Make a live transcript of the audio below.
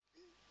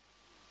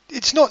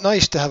it's not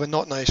nice to have a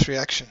not nice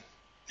reaction,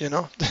 you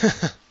know.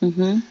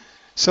 Mm-hmm.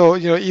 So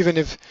even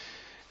if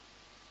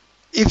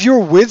you're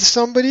with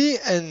somebody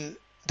and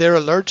they're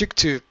allergic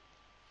to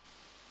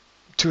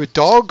a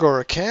dog or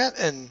a cat,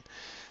 and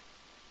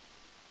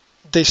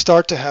they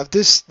start to have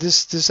this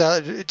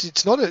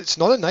it's not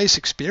a nice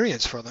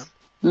experience for them.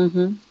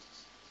 Mm-hmm.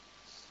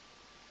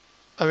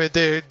 I mean,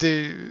 they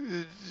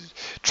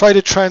try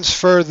to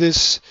transfer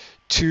this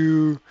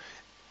to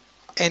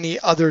any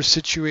other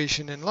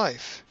situation in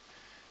life.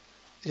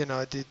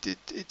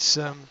 It's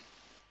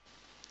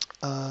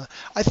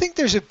I think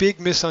there's a big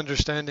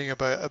misunderstanding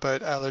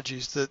about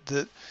allergies,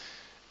 that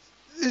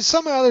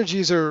some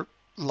allergies are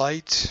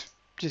light.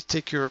 Just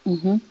take your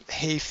Mm-hmm.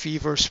 hay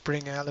fever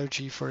spring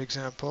allergy, for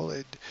example.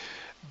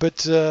 But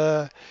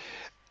the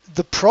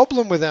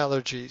problem with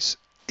allergies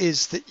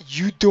is that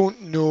you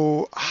don't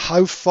know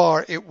how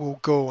far it will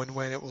go and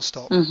when it will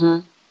stop.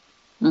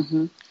 Mm-hmm.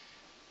 Mm-hmm.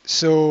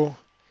 So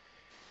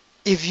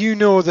if you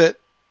know that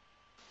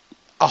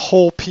a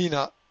whole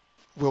peanut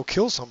will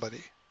kill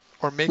somebody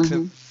or make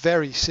them Mm-hmm.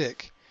 very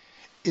sick,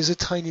 is a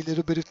tiny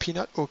little bit of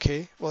peanut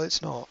okay? Well,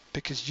 it's not,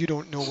 because you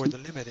don't know where the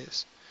limit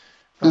is,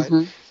 right?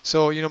 Mm-hmm.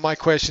 So, my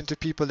question to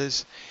people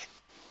is,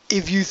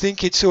 if you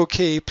think it's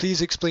okay,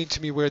 please explain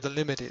to me where the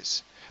limit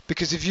is.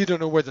 Because if you don't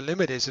know where the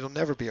limit is, it'll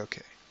never be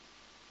okay,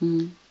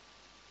 Mm-hmm.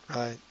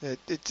 right?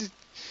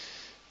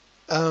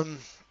 Um,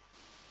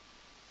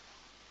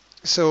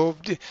 so,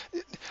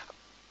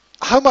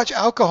 how much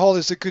alcohol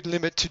is a good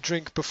limit to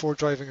drink before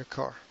driving a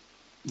car?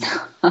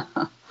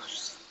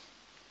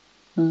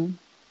 Mm.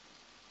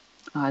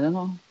 I don't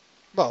know.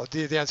 Well,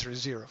 the answer is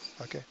zero.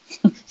 Okay,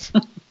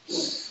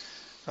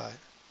 right.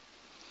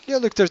 Yeah,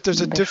 look, there's a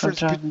Before difference.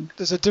 driving.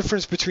 There's a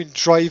difference between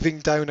driving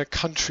down a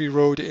country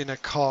road in a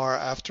car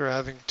after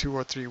having 2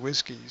 or 3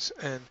 whiskeys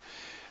and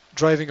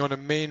driving on a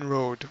main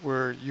road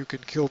where you can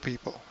kill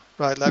people,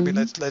 right? I mean,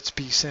 Mm-hmm. let's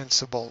be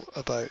sensible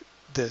about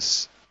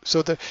this.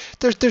 So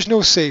there's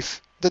no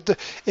safe.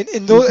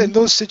 Mm-hmm. In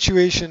those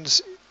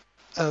situations,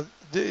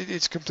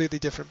 it's completely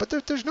different. But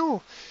there's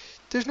no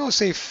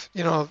safe,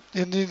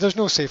 there's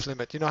no safe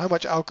limit. How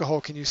much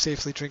alcohol can you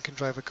safely drink and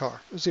drive a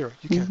car? Zero.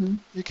 You can't. Mm-hmm.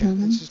 You can't.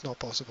 Mm-hmm. It's just not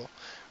possible,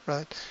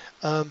 right?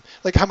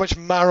 Like how much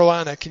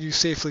marijuana can you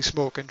safely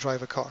smoke and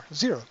drive a car?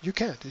 Zero. You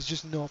can't. It's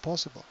just not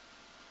possible.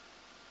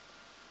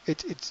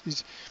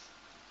 It's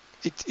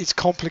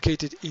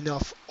complicated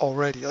enough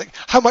already. Like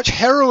how much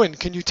heroin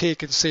can you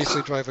take and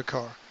safely drive a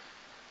car?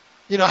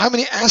 How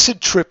many acid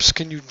trips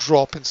can you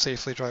drop and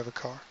safely drive a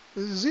car?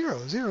 Zero,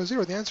 zero,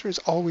 zero. The answer is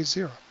always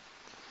zero.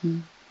 Mm-hmm.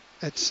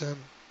 It's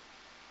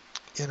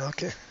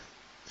okay.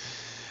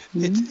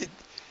 Mm-hmm.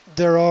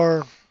 There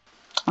are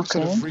sort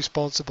Okay. of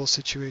responsible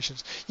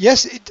situations.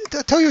 Yes,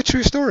 I'll tell you a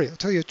true story. I'll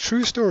tell you a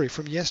true story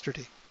from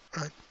yesterday.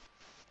 Right.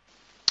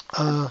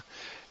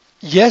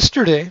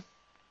 Yesterday,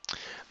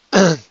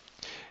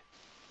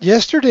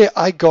 yesterday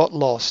I got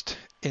lost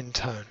in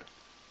town.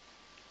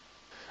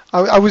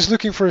 I was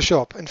looking for a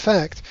shop. In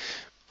fact,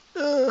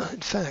 here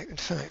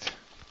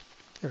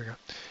we go.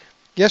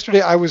 Yesterday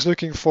I was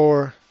looking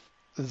for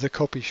the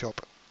copy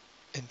shop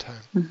in town.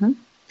 Mm-hmm.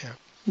 Yeah,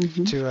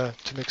 Mm-hmm. to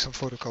make some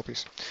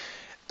photocopies,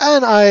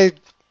 and I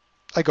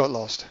got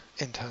lost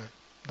in town.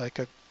 Like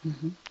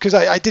Mm-hmm. because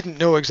I didn't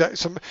know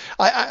exactly.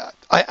 I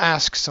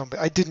asked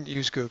somebody. I didn't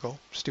use Google.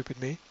 Stupid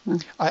me.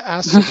 I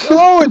asked somebody.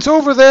 Oh, it's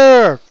over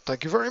there.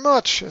 Thank you very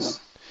much. And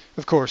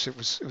of course, it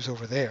was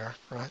over there,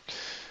 right?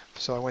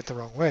 So I went the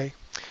wrong way.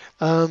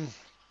 Um,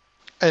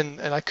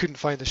 and I couldn't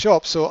find the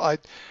shop. So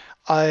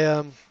I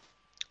um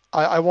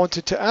I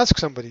wanted to ask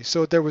somebody.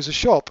 So there was a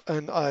shop,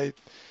 and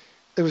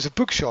there was a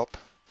bookshop,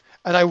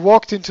 and I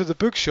walked into the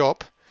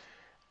bookshop,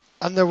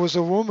 and there was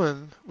a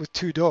woman with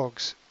 2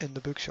 dogs in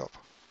the bookshop,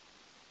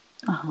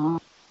 Uh-huh.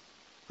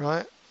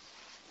 right?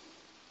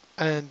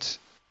 And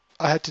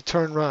I had to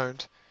turn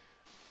round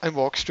and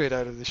walk straight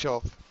out of the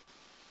shop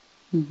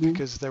Mm-hmm.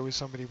 because there was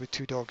somebody with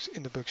 2 dogs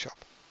in the bookshop.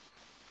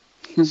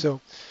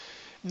 So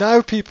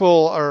now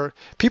people are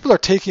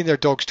taking their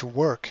dogs to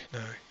work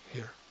now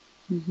here.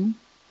 Mm-hmm.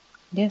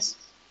 Yes.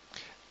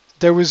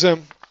 There was a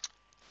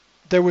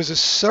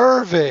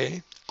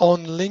survey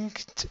on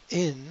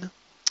LinkedIn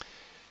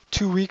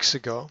 2 weeks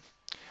ago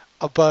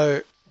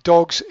about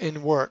dogs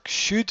in work.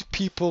 Should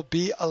people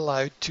be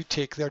allowed to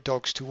take their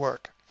dogs to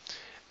work?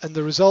 And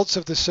the results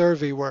of the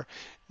survey were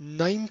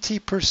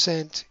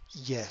 90%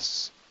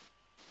 yes.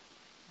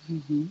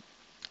 Mm-hmm.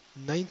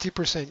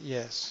 90%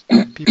 yes.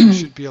 People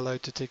should be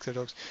allowed to take their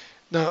dogs.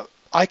 Now,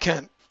 I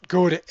can't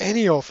go to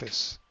any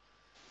office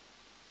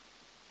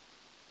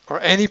or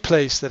any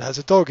place that has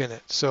a dog in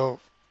it. So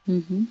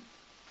Mm-hmm.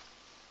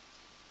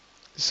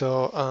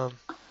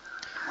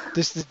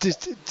 this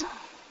did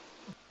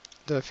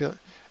I feel it?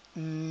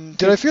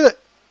 Did I Did, feel it?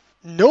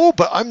 No,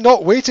 but I'm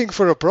not waiting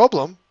for a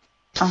problem.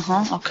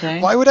 uh-huh.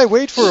 Okay. Why would I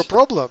wait for a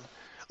problem?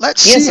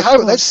 Yes, of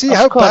Let's course. see Of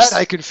how bad course.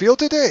 I can feel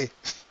today.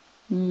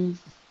 Mm.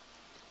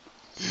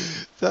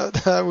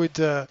 That would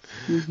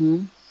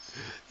Mm-hmm.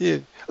 yeah.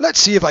 Let's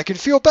see if I can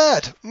feel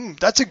bad.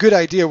 That's a good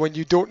idea when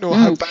you don't know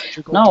how Mm. bad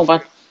you're going to No, feel.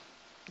 but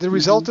the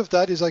result of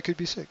that is I could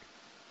be sick.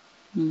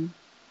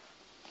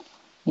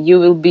 You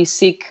will be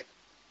sick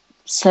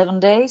 7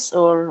 days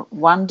or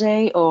 1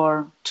 day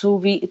or 2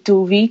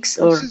 weeks,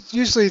 or It's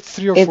usually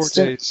 3 or 4 it's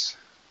days.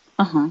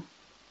 uh-huh.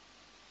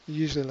 It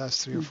usually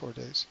lasts 3 or 4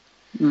 days.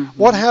 Mm-hmm.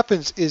 What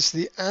happens is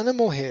the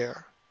animal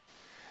hair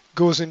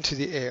goes into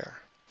the air,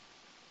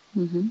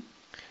 Mm-hmm.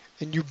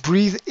 and you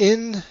breathe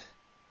in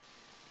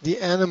the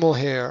animal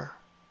hair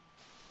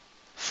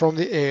from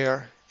the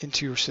air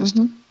into your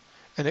system,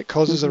 and it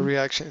causes a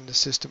reaction in the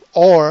system,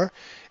 or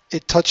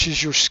it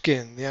touches your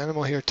skin. The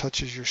animal hair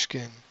touches your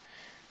skin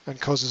and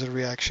causes a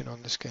reaction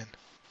on the skin.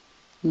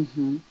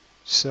 Mm-hmm.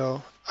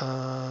 So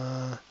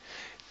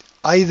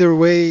either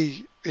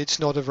way, it's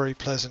not a very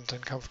pleasant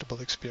and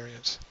comfortable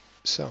experience.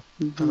 So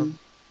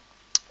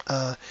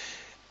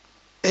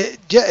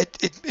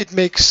it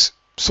makes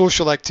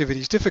social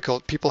activities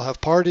difficult. People have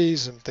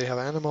parties and they have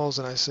animals,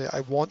 and I say,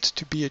 I want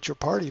to be at your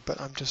party, but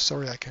I'm just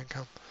sorry I can't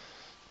come.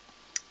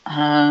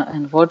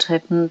 And what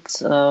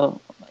happens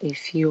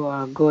if you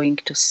are going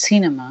to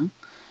cinema?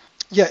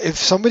 Yeah, if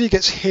somebody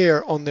gets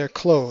hair on their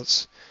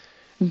clothes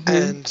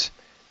and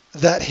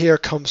that hair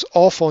comes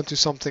off onto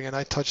something and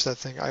I touch that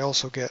thing, I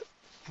also get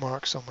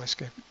marks on my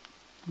skin.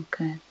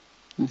 Okay.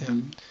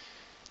 Yeah.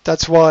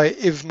 That's why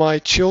if my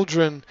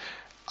children,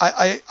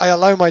 I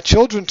allow my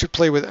children to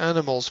play with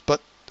animals, but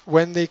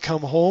when they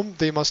come home,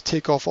 they must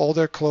take off all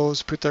their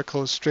clothes, put their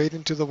clothes straight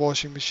into the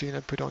washing machine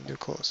and put on new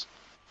clothes.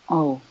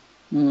 Oh.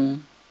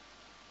 And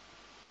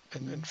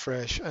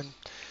fresh. And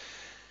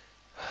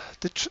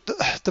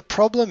the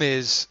problem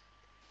is,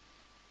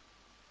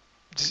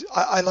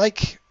 I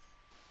like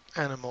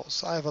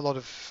animals. I have a lot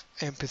of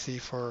empathy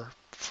for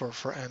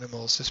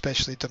animals,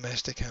 especially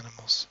domestic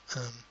animals,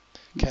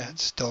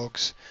 cats,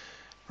 dogs,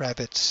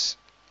 rabbits,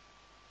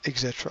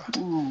 etc.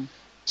 Oh.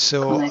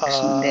 So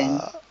Connection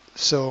again.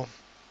 So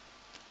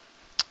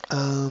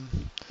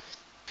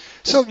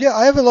yeah,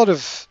 I have a lot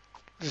of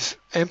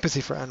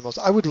empathy for animals.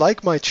 I would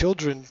like my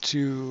children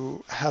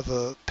to have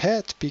a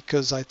pet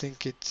because I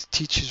think it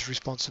teaches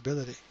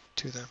responsibility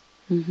to them.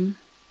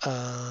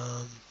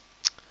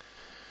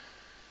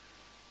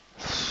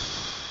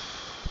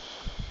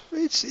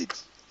 It's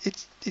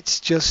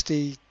just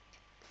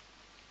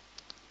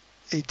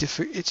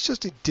it's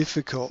just a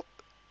difficult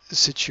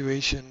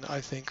situation,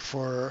 I think,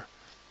 for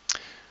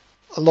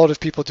a lot of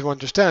people to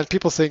understand.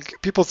 People think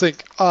people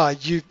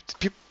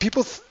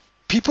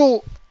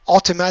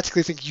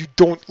automatically think you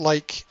don't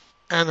like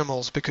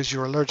animals because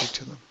you're allergic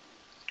to them.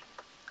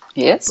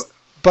 Yes.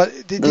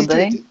 But they do.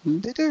 They?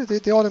 They do.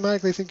 They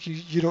automatically think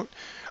you don't.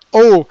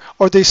 Oh,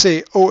 or they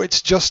say, oh,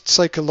 it's just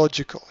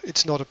psychological.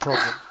 It's not a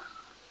problem.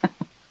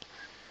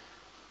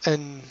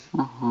 And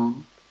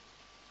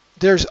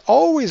there's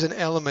always an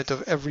element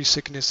of every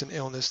sickness and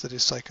illness that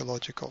is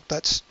psychological.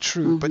 That's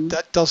true, but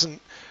that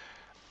doesn't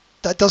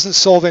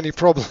solve any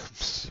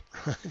problems.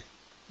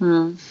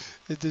 Right?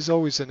 There's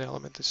always an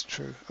element that's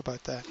true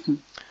about that.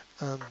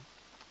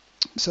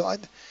 So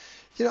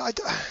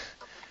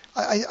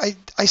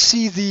I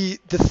see the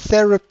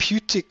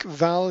therapeutic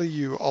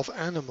value of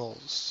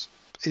animals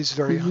is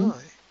very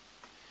high.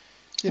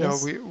 You know,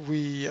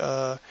 we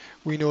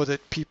know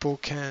that people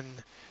can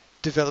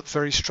develop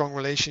very strong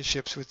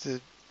relationships with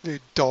the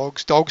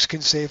dogs. Dogs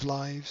can save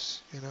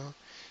lives. You know,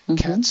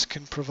 cats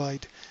can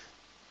provide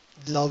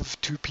love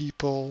to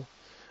people.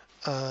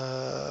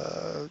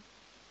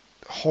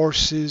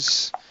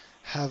 Horses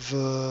have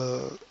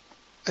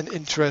an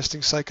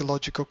interesting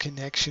psychological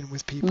connection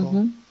with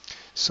people.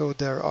 So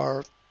there's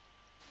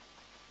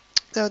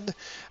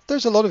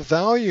a lot of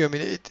value. I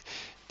mean,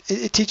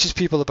 it teaches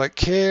people about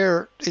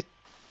care. It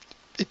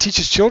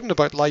teaches children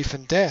about life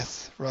and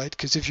death, right?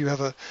 Because if you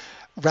have a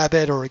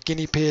rabbit or a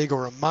guinea pig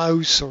or a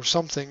mouse or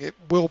something, it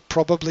will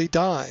probably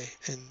die,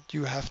 and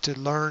you have to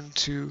learn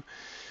to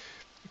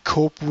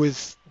cope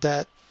with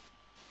that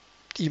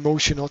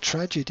emotional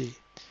tragedy,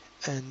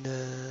 and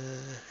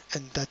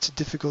that's a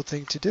difficult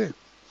thing to do.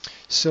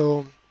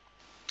 So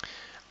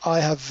I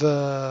have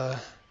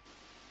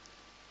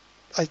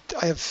I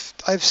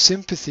have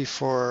sympathy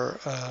for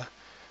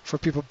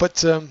people,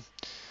 but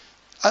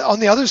on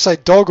the other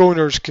side, dog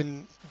owners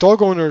can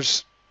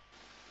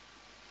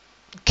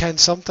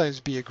sometimes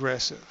be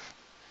aggressive,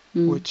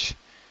 which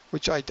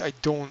I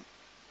don't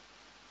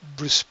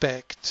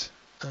respect,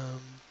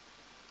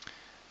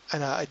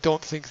 and I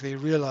don't think they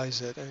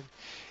realize it.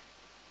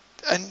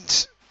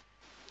 And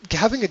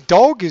having a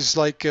dog is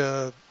like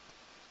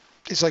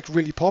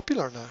really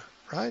popular now,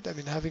 right? I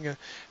mean, having a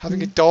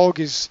dog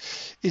is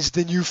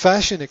the new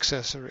fashion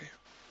accessory,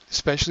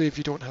 especially if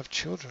you don't have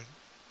children.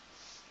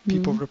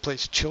 People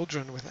replace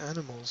children with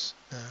animals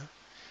now.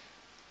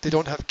 They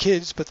don't have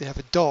kids, but they have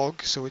a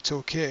dog, so it's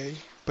okay.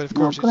 But of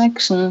course,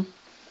 connection.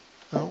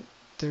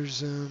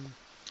 There's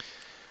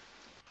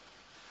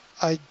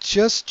I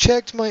just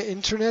checked my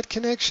internet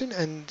connection,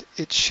 and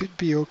it should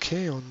be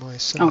okay on my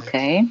side.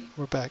 Okay.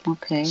 We're back.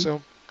 Okay.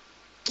 So,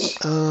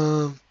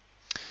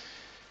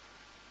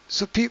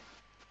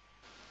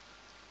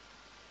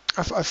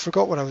 I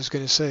forgot what I was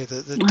going to say.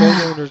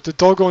 The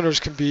dog owners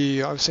can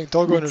be. I was saying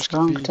dog owners It's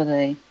wrong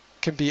today.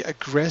 can be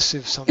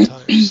aggressive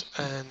sometimes,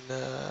 and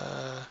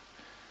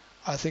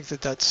I think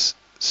that's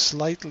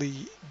slightly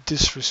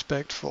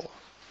disrespectful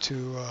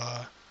to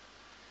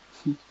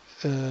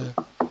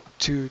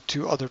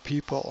to other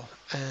people,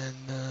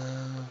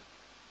 and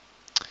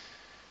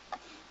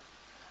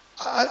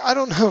I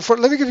don't know.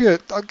 Let me give you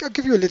I'll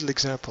give you a little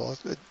example.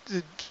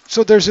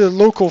 So there's a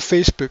local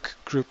Facebook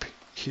group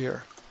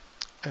here,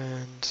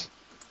 and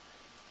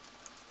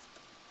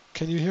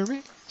can you hear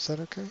me? Is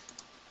that okay?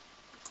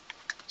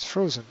 It's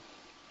frozen.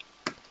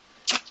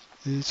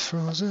 It's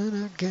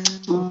frozen again.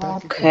 We're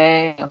back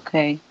again.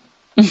 Okay.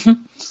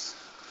 Can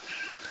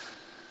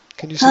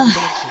you see me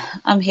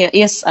dancing? I'm here.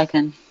 Yes, I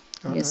can.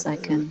 Oh, Yes, I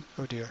can.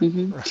 oh dear.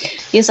 Hmm.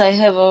 Right. Yes, I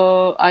have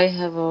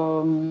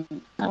a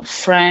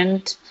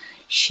friend.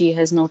 She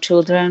has no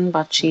children,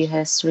 but she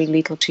has 3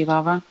 little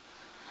chihuahua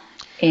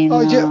Oh in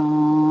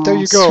yeah. There a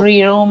you go.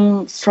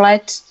 3-room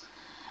flat,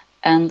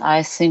 and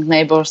I think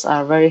neighbors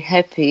are very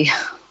happy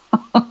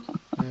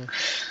Yeah.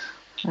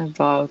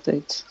 about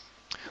it.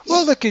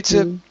 Well, look, it's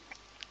a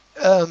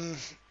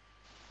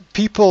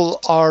people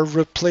are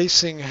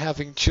replacing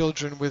having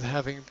children with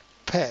having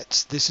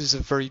pets. This is a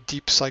very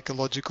deep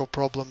psychological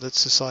problem that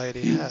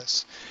society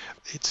has.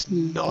 It's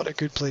not a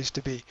good place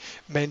to be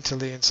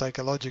mentally and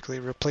psychologically.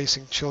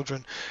 Replacing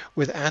children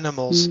with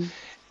animals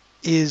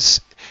is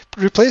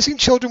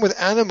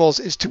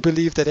to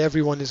believe that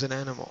everyone is an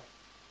animal.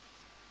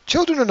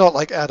 Children are not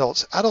like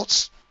adults.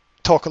 Adults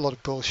talk a lot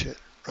of bullshit,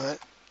 right?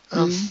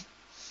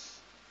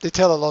 They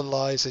tell a lot of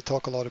lies. They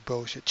talk a lot of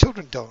bullshit.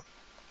 Children don't.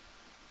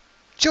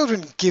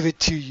 Children give it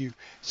to you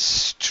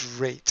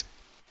straight.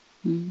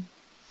 And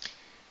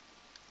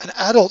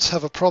adults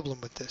have a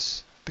problem with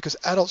this because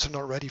adults are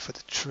not ready for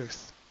the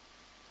truth.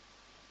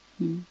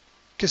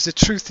 Because the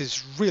truth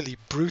is really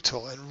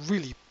brutal and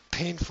really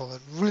painful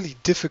and really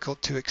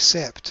difficult to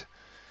accept.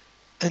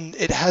 And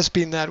it has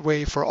been that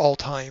way for all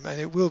time, and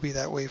it will be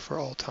that way for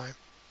all time.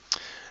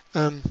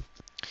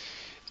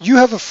 You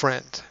have a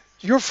friend.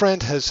 Your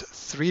friend has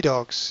 3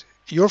 dogs.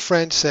 Your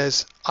friend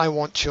says, I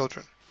want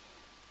children.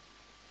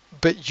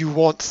 But you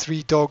want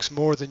 3 dogs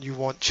more than you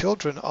want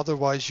children,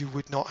 otherwise you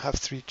would not have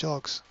 3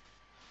 dogs.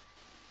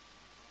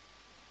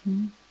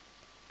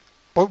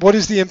 But what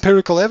is the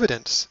empirical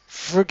evidence?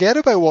 Forget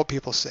about what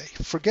people say.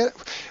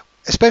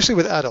 Especially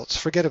with adults,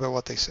 forget about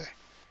what they say.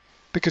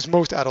 Because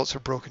most adults are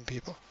broken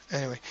people.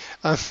 Anyway,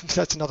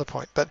 that's another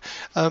point. But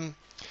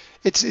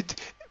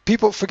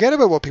people forget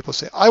about what people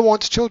say. I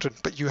want children,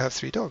 but you have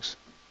 3 dogs.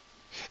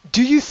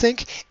 Do you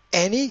think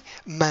any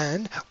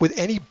man with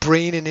any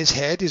brain in his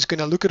head is going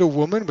to look at a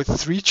woman with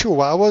 3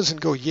 chihuahuas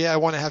and go, yeah, I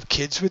want to have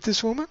kids with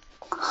this woman?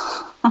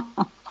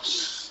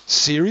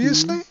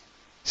 Seriously?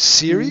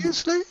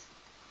 Seriously?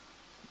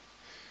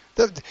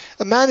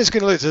 A man is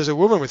going to look, there's a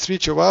woman with 3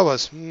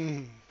 chihuahuas.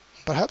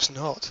 Perhaps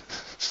not.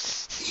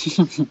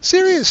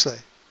 Seriously.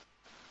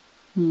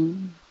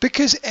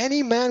 Because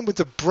any man with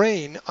a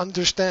brain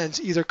understands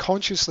either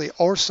consciously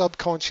or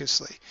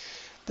subconsciously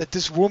that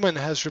this woman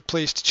has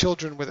replaced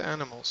children with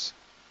animals.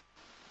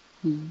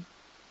 And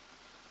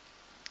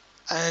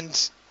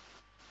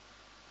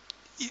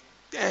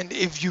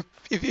if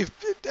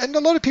a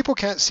lot of people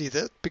can't see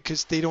that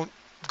because they don't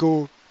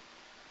go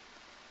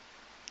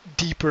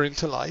deeper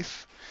into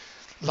life.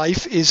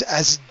 Life is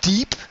as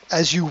deep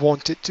as you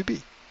want it to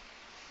be.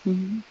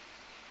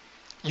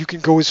 You can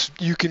go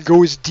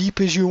as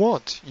deep as you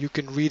want. You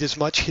can read as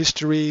much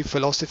history,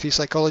 philosophy,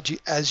 psychology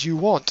as you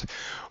want.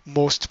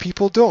 Most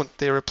people don't.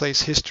 They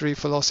replace history,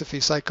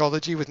 philosophy,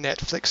 psychology with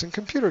Netflix and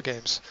computer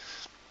games.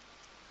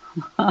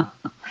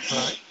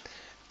 Right.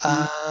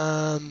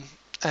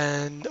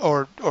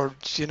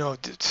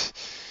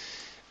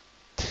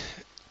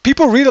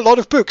 People read a lot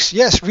of books.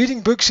 Yes,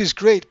 reading books is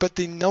great, but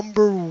the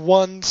number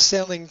one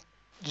selling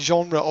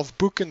genre of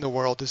book in the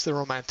world is the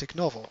romantic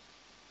novel.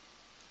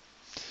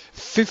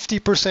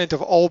 50%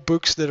 of all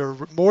books that are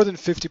more than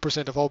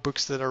 50% of all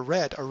books that are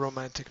read are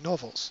romantic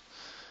novels.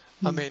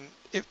 I mean,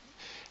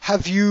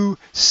 have you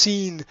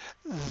seen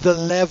the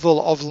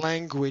level of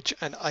language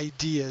and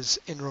ideas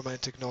in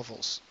romantic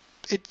novels?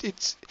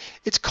 It's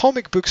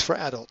comic books for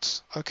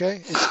adults.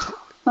 Okay,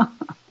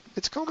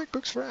 it's comic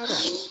books for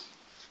adults.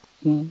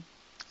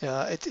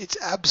 It's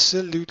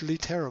absolutely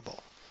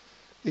terrible.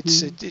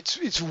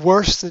 It's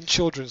worse than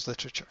children's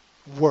literature.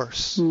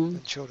 Worse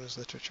than children's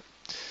literature.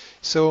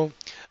 So,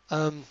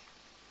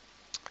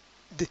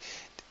 the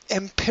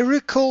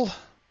empirical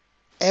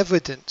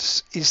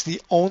evidence is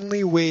the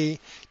only way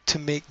to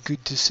make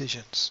good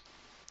decisions.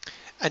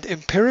 And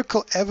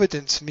empirical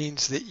evidence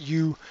means that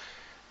you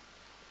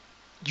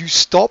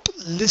stop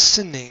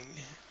listening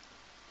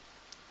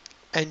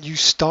and you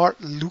start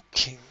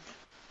looking.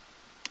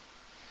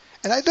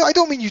 And I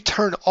don't mean you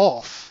turn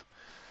off,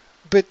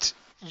 but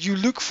you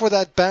look for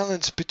that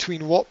balance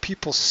between what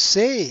people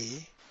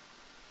say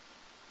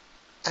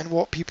and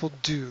what people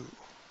do.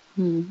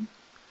 And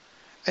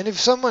if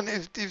someone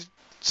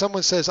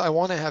says, I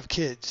want to have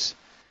kids,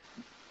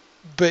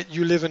 but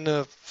you live in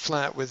a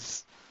flat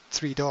with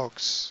 3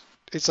 dogs.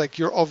 It's like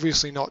you're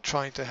obviously not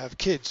trying to have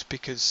kids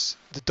because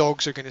the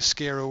dogs are going to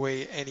scare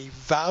away any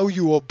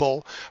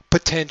valuable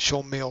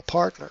potential male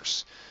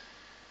partners.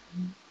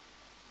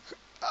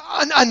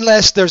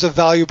 Unless there's a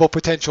valuable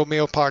potential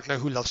male partner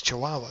who loves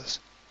chihuahuas.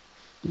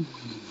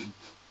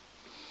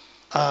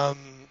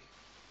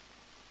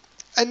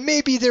 And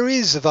maybe there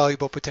is a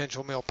valuable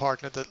potential male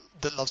partner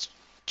that loves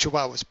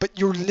chihuahuas, but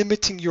you're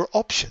limiting your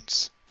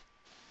options.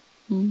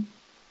 You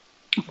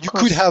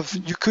could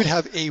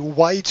have a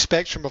wide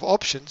spectrum of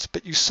options,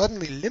 but you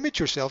suddenly limit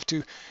yourself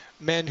to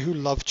men who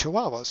love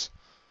chihuahuas.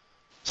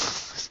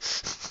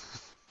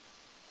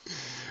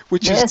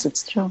 Yes,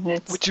 it's true.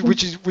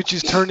 Which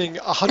is turning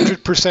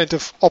 100%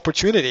 of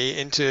opportunity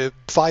into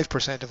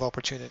 5% of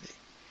opportunity.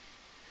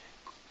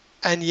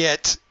 And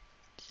yet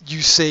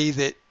you say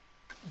that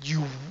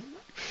you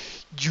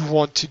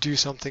want to do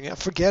something.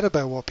 Forget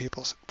about what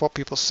people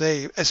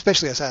say,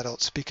 especially as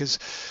adults, because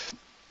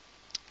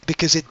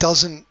it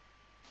doesn't.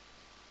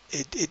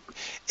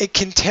 It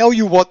can tell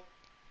you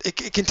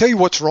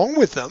what's wrong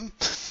with them,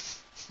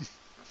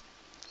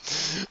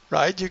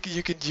 right? You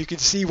can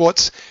see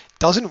what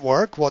doesn't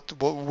work,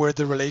 where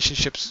the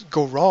relationships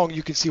go wrong.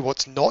 You can see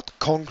what's not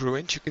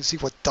congruent. You can see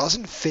what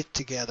doesn't fit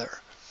together.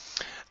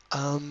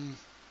 And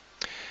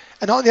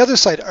on the other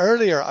side,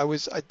 earlier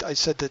I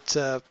said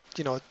that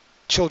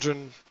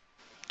children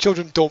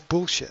don't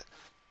bullshit.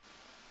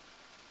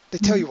 They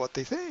tell you what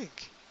they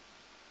think.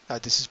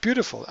 This is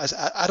beautiful. As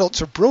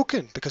adults are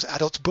broken because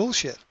adults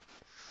bullshit,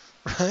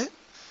 right?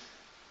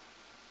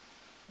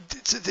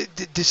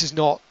 This is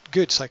not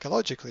good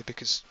psychologically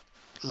because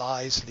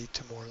lies lead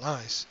to more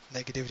lies.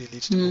 Negativity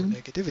leads to more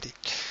negativity.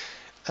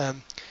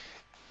 And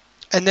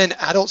then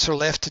adults are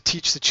left to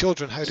teach the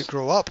children how to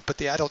grow up, but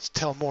the adults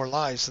tell more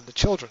lies than the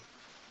children.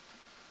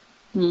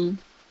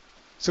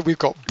 So we've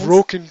got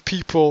broken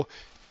people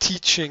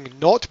teaching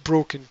not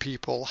broken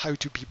people how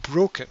to be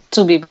broken.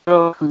 To be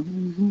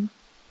broken.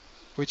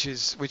 Which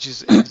is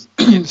the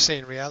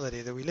insane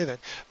reality that we live in.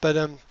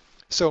 But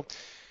so